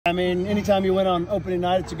I mean, anytime you win on opening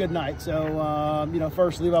night, it's a good night. So, you know,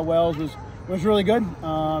 first Levi Wells was really good.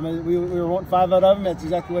 We were wanting 5 out of him. That's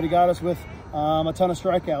exactly what he got us with a ton of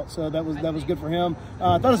strikeouts. So that was good for him.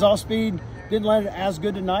 I thought his off speed didn't land it as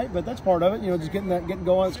good tonight, but that's part of it. You know, just getting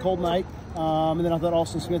going. It's a cold night. And then I thought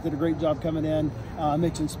Austin Smith did a great job coming in,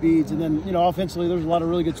 mixing speeds. And then, you know, offensively, there's a lot of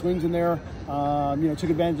really good swings in there. You know, took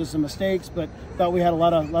advantage of some mistakes, but thought we had a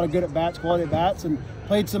lot of good at-bats, quality at-bats, and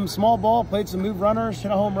played some small ball, played some move runners,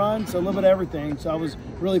 hit a home run, so a little bit of everything. So I was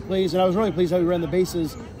really pleased, and I was really pleased how we ran the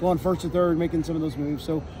bases, going first to third, making some of those moves.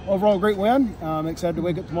 So overall, great win. I'm excited to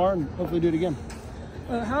wake up tomorrow and hopefully do it again.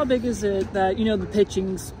 How big is it that, you know, the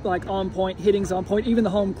pitching's like on point, hitting's on point, even the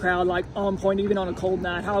home crowd like on point, even on a cold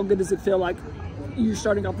night? How good does it feel like you're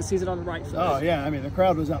starting off the season on the right foot? Oh yeah, I mean, the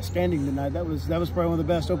crowd was outstanding tonight. That was probably one of the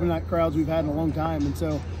best open night crowds we've had in a long time, and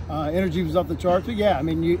so energy was off the charts. But yeah, I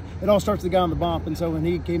mean, it all starts with the guy on the bump, and so when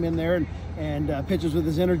he came in there and pitches with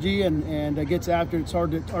his energy and gets after it, it's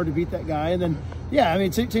hard to beat that guy. And then yeah, I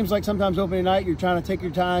mean, it seems like sometimes opening night you're trying to take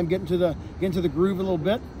your time, get into the groove a little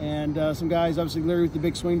bit, and some guys, obviously Larry with the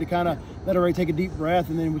big swing to kind of let everybody take a deep breath,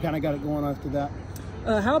 and then we kind of got it going after that.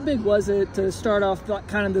 How big was it to start off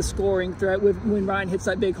kind of the scoring threat when Ryan hits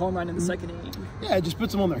that big home run in the second inning? Yeah, it just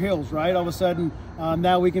puts them on their heels, right? All of a sudden,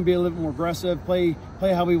 now we can be a little bit more aggressive, play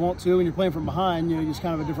how we want to. When you're playing from behind, you know, just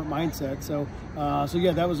kind of a different mindset. So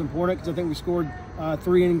yeah, that was important because I think we scored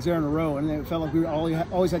 3 innings there in a row, and it felt like we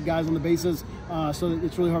always had guys on the bases, so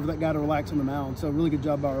it's really hard for that guy to relax on the mound. So really good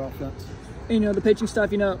job by our offense. You know, the pitching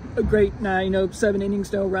stuff, you know, a great night, you know, 7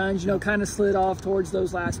 innings, no runs, you know, kind of slid off towards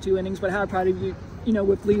those last 2 innings, but how proud of you, you know,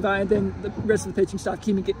 with Levi and then the rest of the pitching stuff,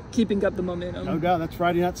 keeping up the momentum. No doubt, that's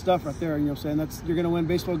Friday night stuff right there. You know, saying you're going to win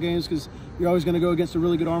baseball games because you're always going to go against a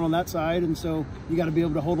really good arm on that side, and so you got to be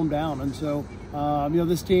able to hold them down. And so, you know,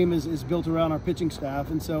 this team is built around our pitching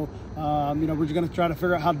staff, and so, you know, we're just going to try to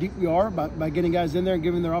figure out how deep we are by getting guys in there and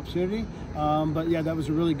giving them their opportunity. But yeah, that was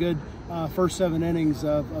a really good first 7 innings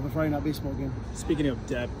of a Friday night baseball game. Speaking of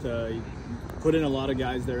depth, you put in a lot of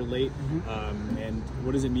guys there late, and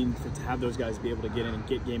what does it mean to have those guys be able to get in and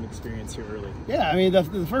get game experience here early? Yeah, I mean,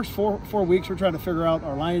 the first four weeks we're trying to figure out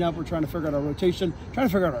our lineup, we're trying to figure out our rotation, trying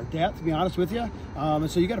to figure out our depth, to be honest with you,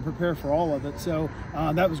 and so you got to prepare for all of it. So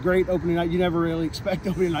that was great opening night. You never really expect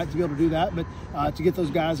opening night to be able to do that, but to get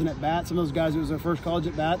those guys in at bat, some of those guys, it was their first college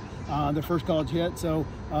at bat, their first college hit, so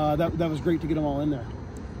that was great to get them all in there.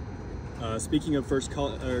 Speaking of first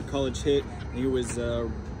college hit, I think it was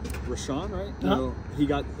Rashawn, right? No, he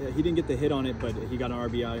didn't get the hit on it, but he got an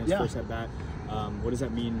RBI in his first at bat. What does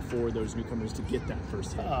that mean for those newcomers to get that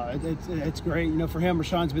first hit? It's great. You know, for him,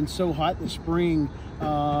 Rashawn's been so hot this spring.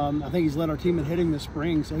 I think he's led our team in hitting this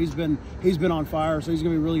spring, so he's been on fire. So he's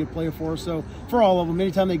going to be a really good player for us. So for all of them,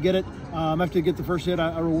 anytime they get it, after they get the first hit,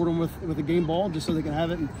 I reward them with a game ball just so they can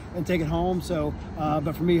have it and take it home. So,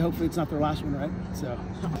 but for me, hopefully it's not their last one, right? So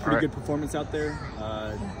pretty good performance out there.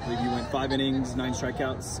 I believe you went 5 innings, 9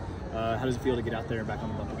 strikeouts. How does it feel to get out there and back on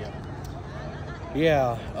the bump again?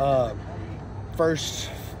 Yeah. First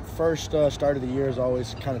start of the year is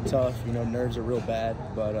always kind of tough. You know, nerves are real bad,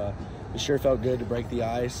 but it sure felt good to break the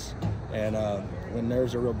ice. And when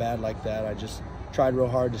nerves are real bad like that, I just tried real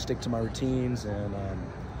hard to stick to my routines and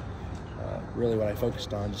really what I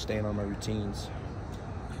focused on, just staying on my routines.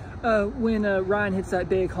 When Ryan hits that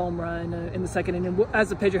big home run in the second inning,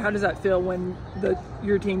 as a pitcher, how does that feel when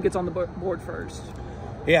your team gets on the board first?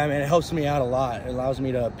 Yeah, I mean, it helps me out a lot. It allows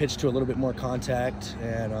me to pitch to a little bit more contact,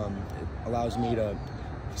 and it allows me to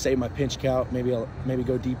save my pinch count, maybe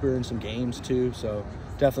go deeper in some games too. So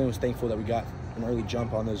definitely was thankful that we got an early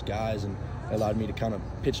jump on those guys, and it allowed me to kind of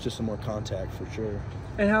pitch to some more contact for sure.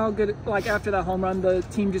 And how good, like after that home run, the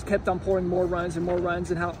team just kept on pouring more runs,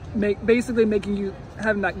 and how basically making you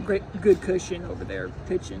having that good cushion over there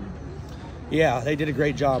pitching. Yeah, they did a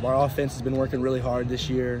great job. Our offense has been working really hard this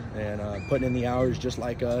year and putting in the hours just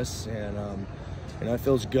like us. And you know, it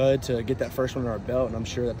feels good to get that first one in our belt, and I'm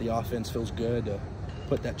sure that the offense feels good to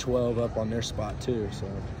put that 12 up on their spot too. So,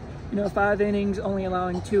 you know, 5 innings, only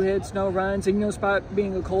allowing 2 hits, no runs, and you know, spot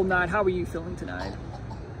being a cold night. How were you feeling tonight?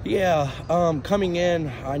 Yeah, coming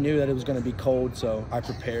in, I knew that it was going to be cold, so I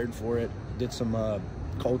prepared for it. Did some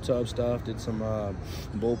cold tub stuff, did some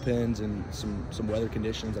bullpens and some weather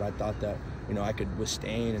conditions that I thought that, you know, I could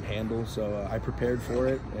withstand and handle. So I prepared for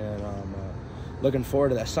it, and looking forward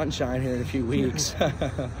to that sunshine here in a few weeks.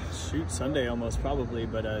 Shoot, Sunday almost probably.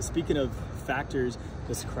 But speaking of factors,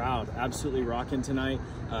 this crowd absolutely rocking tonight.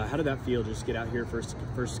 How did that feel? Just get out here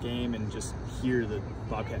first game and just hear the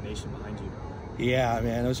Bobcat Nation behind you. Yeah,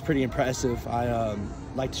 man, it was pretty impressive. I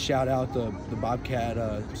like to shout out the Bobcat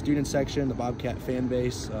student section, the Bobcat fan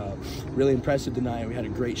base. Really impressive tonight. We had a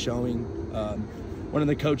great showing. One of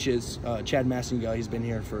the coaches, Chad Massingo, he's been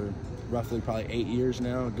here for roughly probably 8 years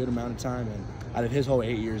now, a good amount of time. And out of his whole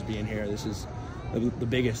 8 years being here, this is the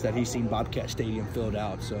biggest that he's seen Bobcat Stadium filled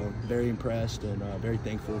out. So very impressed and very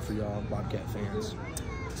thankful for y'all Bobcat fans.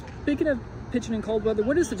 Speaking of pitching in cold weather,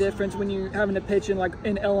 what is the difference when you're having to pitch in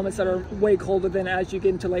elements that are way colder than as you get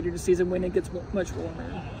into later in the season when it gets much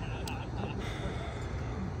warmer?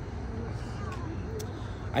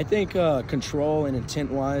 I think control and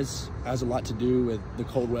intent-wise has a lot to do with the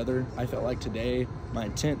cold weather. I felt like today my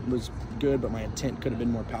intent was good, but my intent could have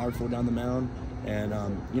been more powerful down the mound. And,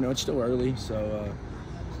 you know, it's still early, so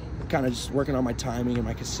kind of just working on my timing and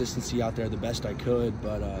my consistency out there the best I could.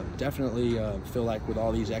 But definitely feel like with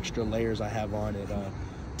all these extra layers I have on, it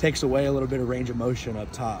takes away a little bit of range of motion up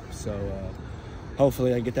top. So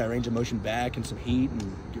hopefully I get that range of motion back and some heat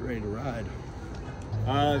and get ready to ride.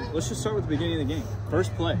 Let's just start with the beginning of the game.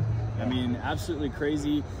 First play. I mean, absolutely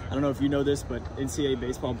crazy. I don't know if you know this, but NCAA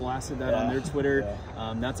Baseball blasted that on their Twitter.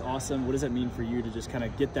 That's awesome. What does that mean for you to just kind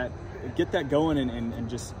of get that going and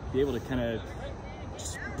just be able to kind of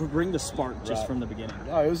just bring the spark just from the beginning?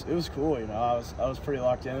 No, it was cool. You know, I was pretty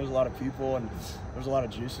locked in. There was a lot of people and there was a lot of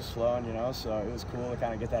juices flowing. You know, so it was cool to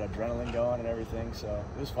kind of get that adrenaline going and everything. So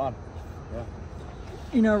it was fun. Yeah.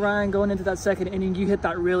 You know, Ryan, going into that second inning, you hit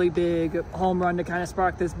that really big home run to kind of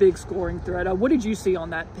spark this big scoring threat. What did you see on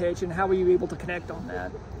that pitch, and how were you able to connect on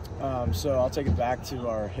that? So I'll take it back to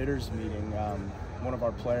our hitters meeting. One of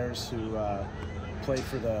our players who played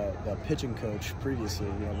for the pitching coach previously,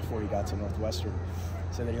 you know, before he got to Northwestern,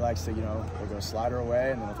 said that he likes to, you know, he'll go slider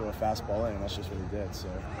away and then he'll throw a fastball in, and that's just what he did. So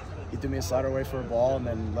he threw me a slider away for a ball and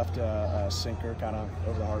then left a sinker kind of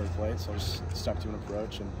over the heart of the plate. So I just stuck to an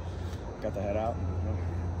approach and got the head out.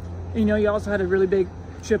 And, you know, you also had a really big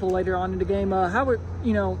triple later on in the game. How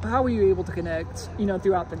were you able to connect, you know,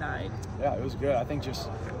 throughout the night? Yeah, it was good. I think just,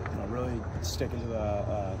 you know, really sticking to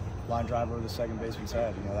the line drive over the second baseman's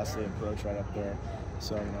head. You know, that's the approach right up there.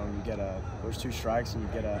 So, you know, you get there's 2 strikes and you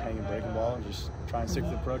get a hanging breaking ball and just try and stick to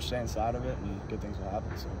the approach, stay inside of it, and good things will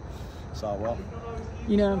happen. So, saw it well.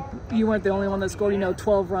 You know, you weren't the only one that scored,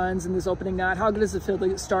 12 runs in this opening night. How good does it feel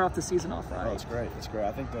to start off the season off right? Oh, it's great. It's great.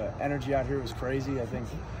 I think the energy out here was crazy. I think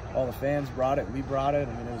all the fans brought it. We brought it.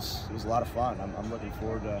 I mean, it was a lot of fun. I'm looking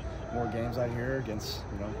forward to more games out here against,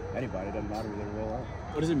 anybody. It doesn't matter who they roll out.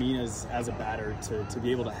 What does it mean as a batter to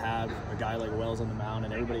be able to have a guy like Wells on the mound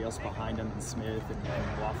and everybody else behind him, and Smith and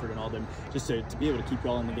Wofford and all them, just to be able to keep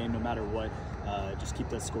y'all in the game no matter what, just keep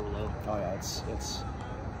that score low? Oh yeah,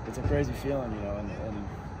 it's a crazy feeling, and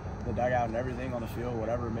the dugout and everything on the field,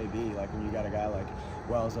 whatever it may be. Like when you got a guy like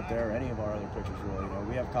Wells up there, or any of our other pitchers, really,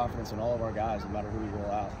 we have confidence in all of our guys, no matter who we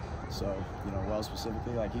roll out. So, Wells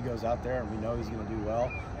specifically, like, he goes out there and we know he's going to do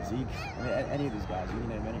well. Zeke, any of these guys, you can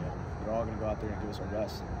name any of them. We're all going to go out there and give us our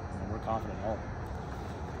best, and we're confident in all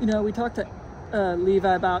of them. We talked to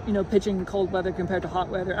Levi about, pitching in cold weather compared to hot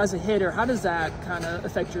weather. As a hitter, how does that kind of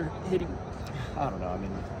affect your hitting? I don't know. I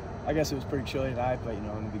mean, I guess it was pretty chilly tonight, but in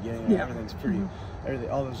the beginning, everything's pretty.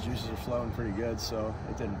 Everything, all those juices are flowing pretty good, so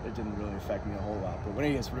it didn't really affect me a whole lot. But when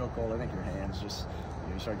it gets real cold, I think your hands just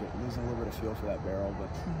you start losing a little bit of feel for that barrel. But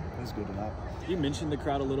it was good tonight. You mentioned the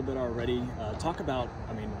crowd a little bit already. Talk about,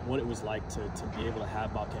 what it was like to be able to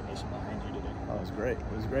have Bobcat Nation behind you today. Oh, it was great.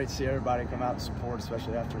 It was great to see everybody come out and support,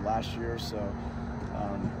 especially after last year. So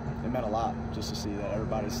it meant a lot just to see that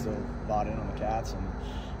everybody's still bought in on the Cats, and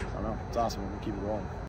I don't know, it's awesome. We'll keep it rolling.